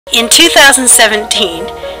In 2017,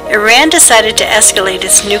 Iran decided to escalate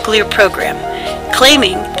its nuclear program,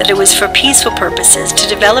 claiming that it was for peaceful purposes to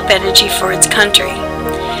develop energy for its country.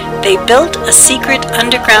 They built a secret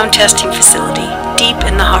underground testing facility deep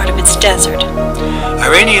in the heart of its desert.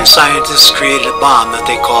 Iranian scientists created a bomb that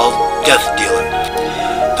they called Death Dealer.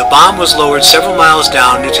 The bomb was lowered several miles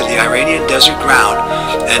down into the Iranian desert ground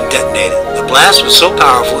and detonated. The blast was so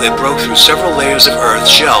powerful it broke through several layers of Earth's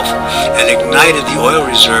shelf and ignited the oil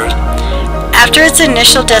reserves. After its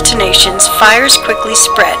initial detonations, fires quickly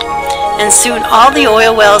spread, and soon all the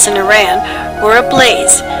oil wells in Iran were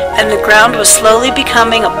ablaze, and the ground was slowly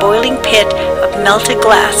becoming a boiling pit of melted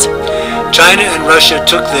glass. China and Russia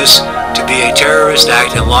took this to be a terrorist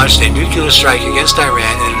act and launched a nuclear strike against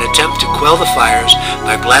Iran in an attempt to quell the fires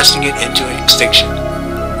by blasting it into extinction.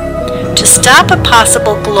 To stop a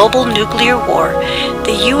possible global nuclear war,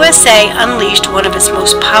 the USA unleashed one of its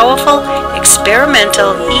most powerful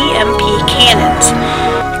experimental EMP cannons,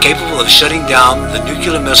 capable of shutting down the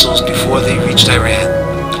nuclear missiles before they reached Iran.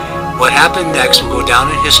 What happened next will go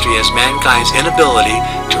down in history as mankind's inability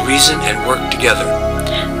to reason and work together.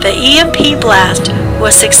 The EMP blast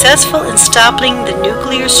was successful in stopping the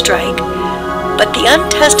nuclear strike, but the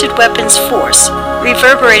untested weapons force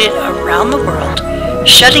reverberated around the world,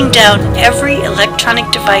 shutting down every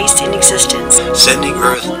electronic device in existence, sending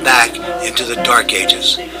Earth back into the Dark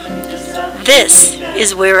Ages. This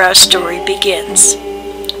is where our story begins.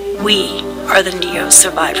 We are the Neo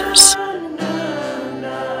survivors.